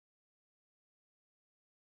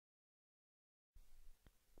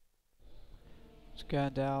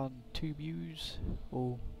going down two views,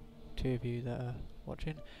 or two of you that are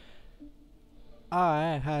watching.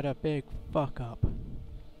 I had a big fuck up.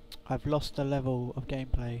 I've lost a level of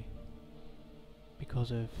gameplay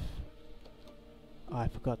because of I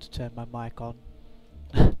forgot to turn my mic on.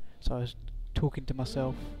 So I was talking to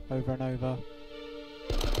myself over and over.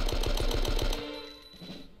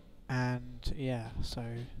 And yeah, so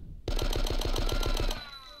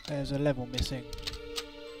there's a level missing.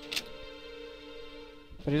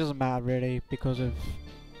 But it doesn't matter really, because of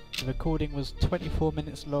the recording was 24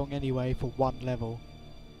 minutes long anyway for one level,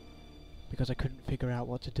 because I couldn't figure out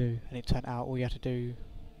what to do, and it turned out all you have to do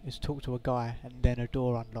is talk to a guy and then a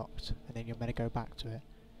door unlocked and then you're meant to go back to it,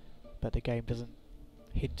 but the game doesn't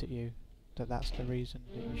hint at you that that's the reason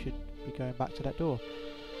that you should be going back to that door.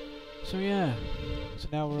 So yeah, so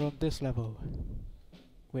now we're on this level,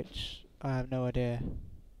 which I have no idea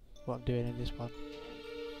what I'm doing in this one.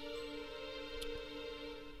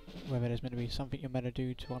 Whether there's meant to be something you're meant to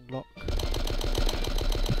do to unlock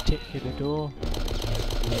a particular door.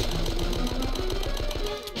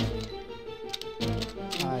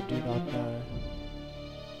 I do not know.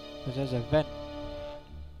 Because there's a vent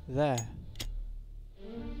there.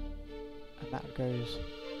 And that goes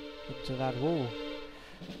into that wall.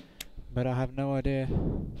 But I have no idea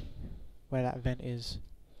where that vent is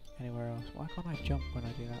anywhere else. Why can't I jump when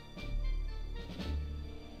I do that?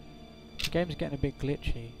 The game's getting a bit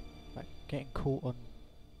glitchy. Like getting caught on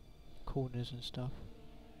corners and stuff.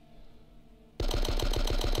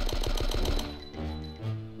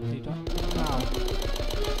 Did he die? Ow.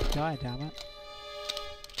 Die, damn it.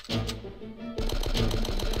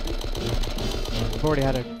 I've already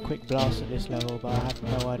had a quick blast at this level, but I have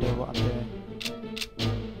no idea what I'm doing.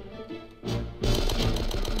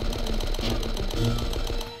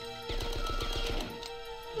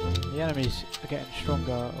 The enemies are getting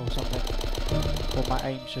stronger or something, or my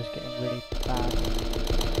aim's just getting really bad.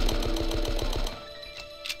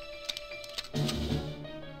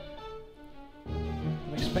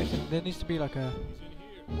 I'm expecting there needs to be like a...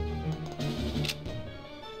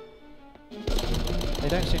 They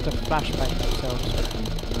don't seem to flashbang themselves.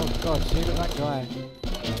 Oh god, see that guy.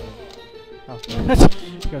 Oh,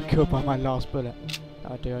 got killed by my last bullet.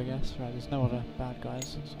 That'll do, I guess. Right, there's no other bad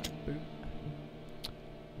guys, so boom.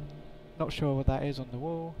 Not sure what that is on the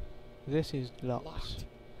wall. This is locked,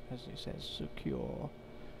 as it says secure.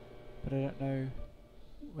 But I don't know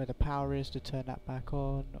where the power is to turn that back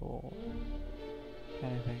on or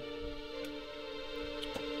anything.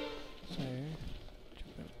 So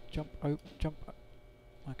jump, jump.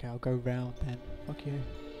 Okay, I'll go round then. Fuck you.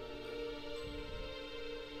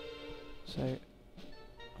 So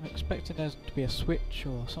I'm expecting there to be a switch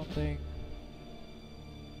or something.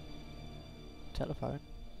 Telephone.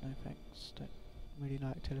 No thanks, don't really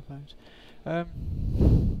like telephones.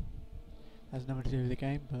 Has nothing to do with the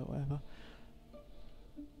game, but whatever.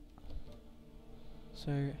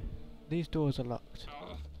 So, these doors are locked.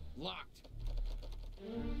 Locked.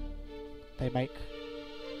 They make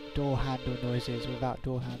door handle noises without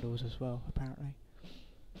door handles as well, apparently.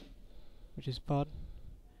 Which is fun.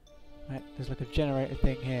 Right, there's like a generator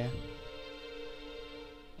thing here.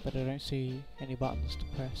 But I don't see any buttons to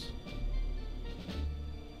press.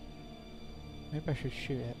 Maybe I should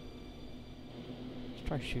shoot it. Let's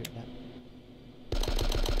try shooting it.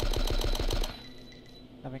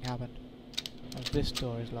 Nothing happened. And this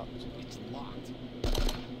door is locked. It's locked.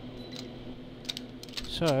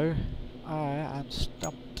 So, I am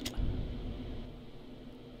stumped.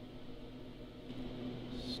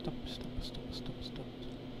 Stumped.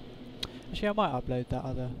 Actually, I might upload that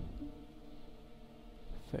other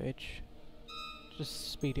footage.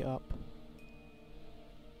 Just speed it up.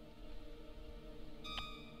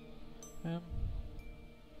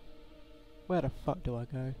 Where the fuck do I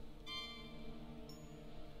go?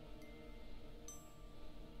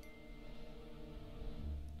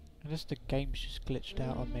 I guess the game's just glitched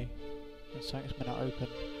out on me and something's meant to open.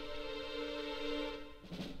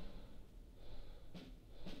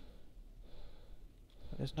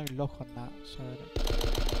 But there's no lock on that, so I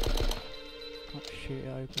can't shoot it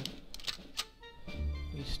open.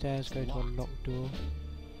 These stairs go to a locked door.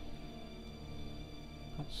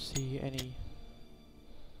 Can't see any.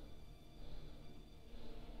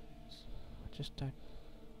 I just don't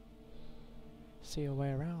see a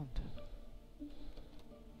way around.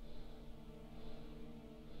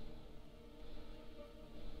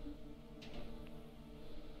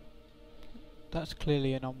 That's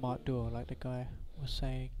clearly an unmarked door, like the guy was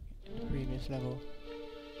saying in the previous level,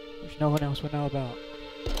 which no one else would know about.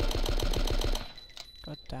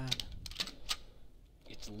 God damn.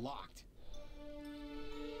 It's locked.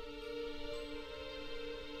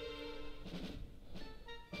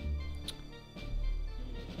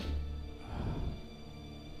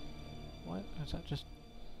 Is that just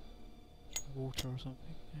water or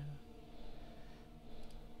something? Yeah.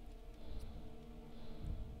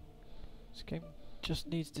 This game just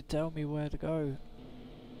needs to tell me where to go.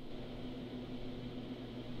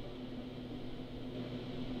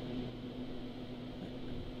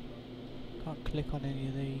 Can't click on any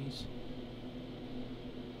of these.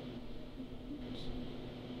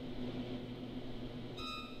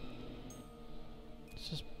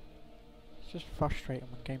 It's just frustrating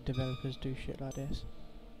when game developers do shit like this.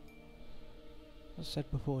 As I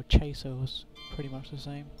said before, Chaser was pretty much the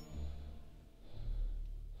same.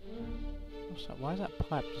 What's that? Why is that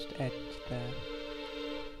pipe just end there?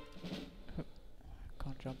 Oh,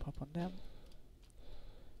 can't jump up on them.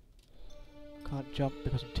 Can't jump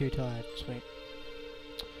because I'm too tired. Sweet.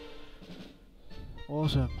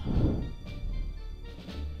 Awesome.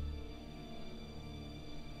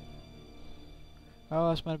 Oh,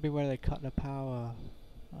 that's meant to be where they cut the power.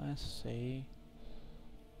 I see.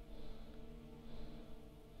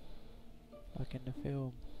 Like in the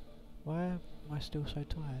film. Why am I still so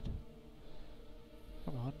tired?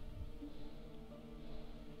 Come on.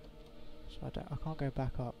 So I can't go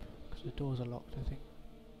back up because the doors are locked, I think.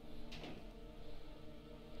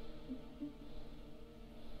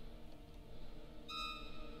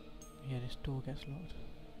 Yeah, this door gets locked.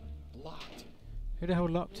 Locked. Who the hell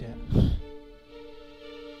locked it?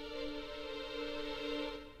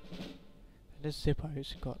 This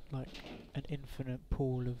Zippo's got like an infinite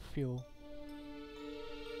pool of fuel.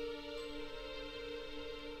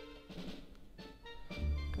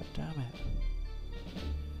 God damn it.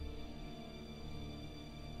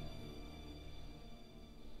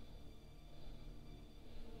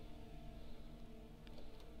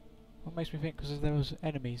 What makes me think, because if there was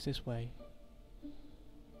enemies this way,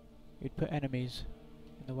 you'd put enemies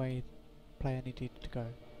in the way the player needed to go.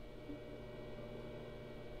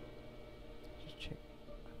 Check.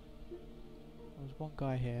 There was one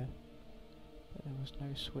guy here, but there was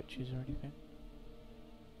no switches or anything.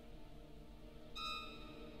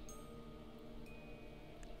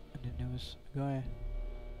 And then there was a guy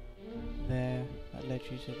there that led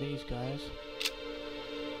you to these guys.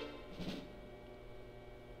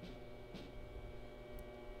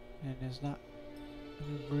 And there's that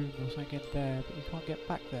room or something in there, but you can't get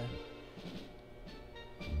back there.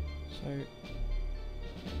 So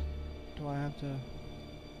do I have to...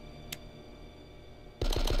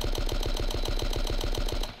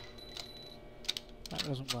 That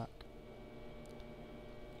doesn't work.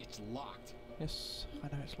 It's locked. Yes, I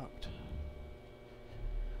know it's locked.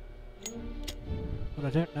 What I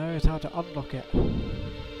don't know is how to unlock it.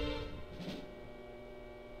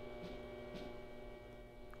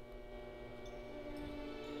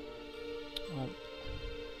 Well,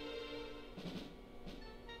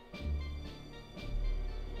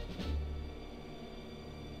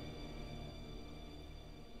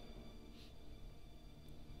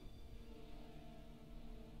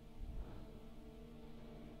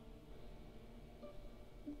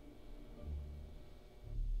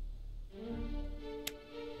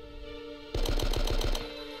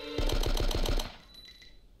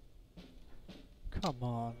 come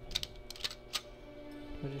on.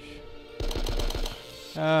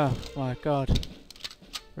 Oh my god.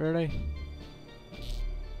 Really?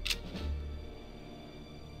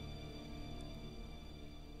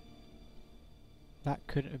 That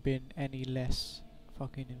couldn't have been any less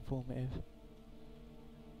fucking informative.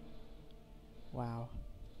 Wow.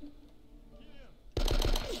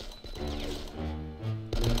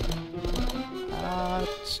 Ah,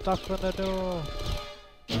 stuck on the door.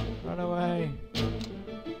 Run away.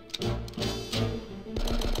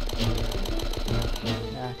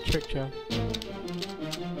 Yeah, tricked you.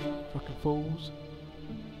 Fucking fools.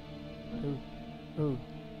 Ooh. Ooh.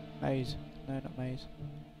 Maze. No, not Maze.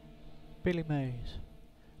 Billy Maze.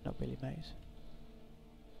 Not Billy Maze.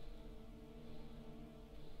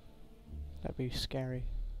 That'd be scary.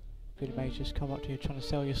 Billy Maze just come up to you trying to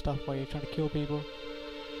sell your stuff while you're trying to kill people.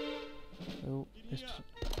 Oh, this.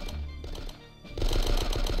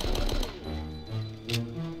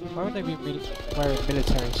 Why would they be wearing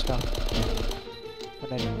military stuff when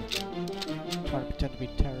they're trying to pretend to be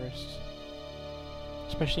terrorists?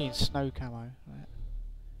 Especially in snow camo. Right?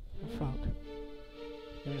 Oh fuck.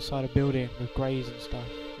 You're inside a building with greys and stuff.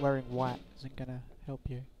 Wearing white isn't gonna help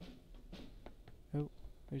you. Oh,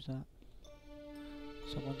 who's that?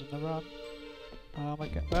 Someone's on the run. Oh my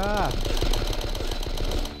god. Ah!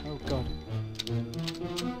 Oh god.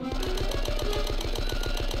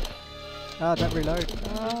 Ah, don't reload.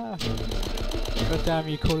 Ah! God damn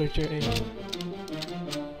you, Call of Duty.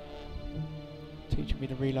 Teaching me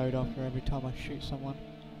to reload after every time I shoot someone.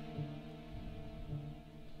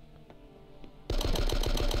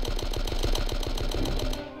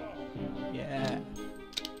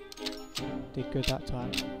 did good that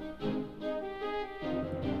time.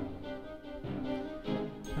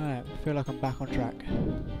 Alright, I feel like I'm back on track.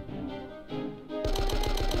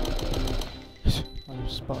 I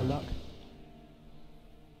was spot of luck.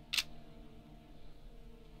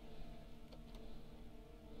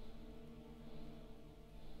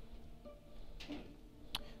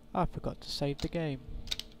 I forgot to save the game.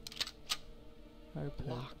 Open.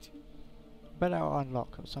 Locked. Bet that'll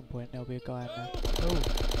unlock at some point. There'll be a guy in there. Oh!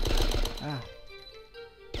 Ah!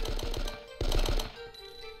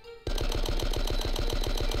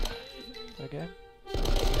 Again? Oh,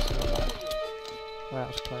 that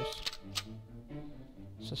was close.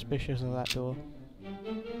 Suspicious of that door.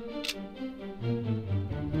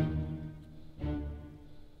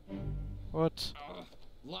 What?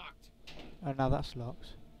 Locked. Oh, now that's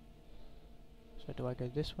locked. So do I go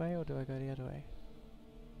this way or do I go the other way?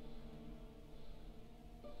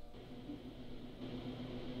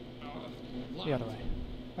 Locked. The other way.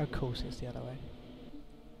 Of course it's the other way.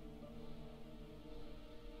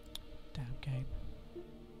 Damn game.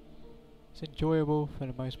 It's enjoyable for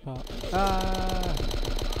the most part. Ah!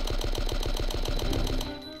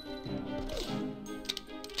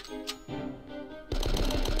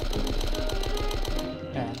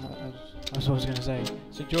 Yeah, that's what I was going to say.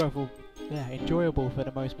 It's enjoyable. Yeah, enjoyable for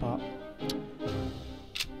the most part.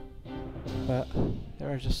 But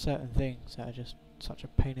there are just certain things that are just such a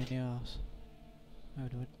pain in the ass. Oh,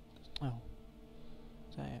 do I? Oh,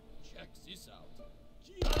 is that it? Check this out.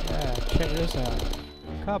 Yeah, check this out.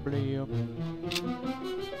 Can't believe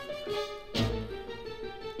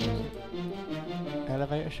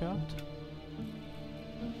elevator shaft?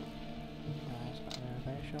 It's not an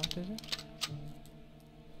elevator shaft, is it?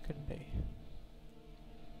 Couldn't be.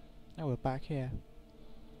 Now we're back here.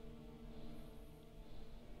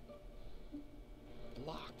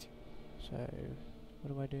 Locked. So,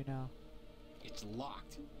 what do I do now? It's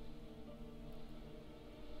locked.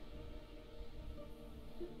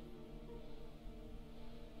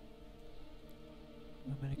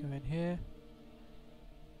 I'm gonna go in here.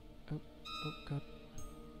 Oh, oh god.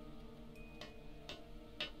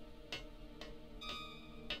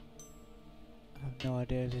 I have no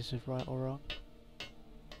idea if this is right or wrong.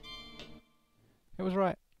 It was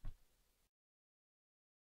right.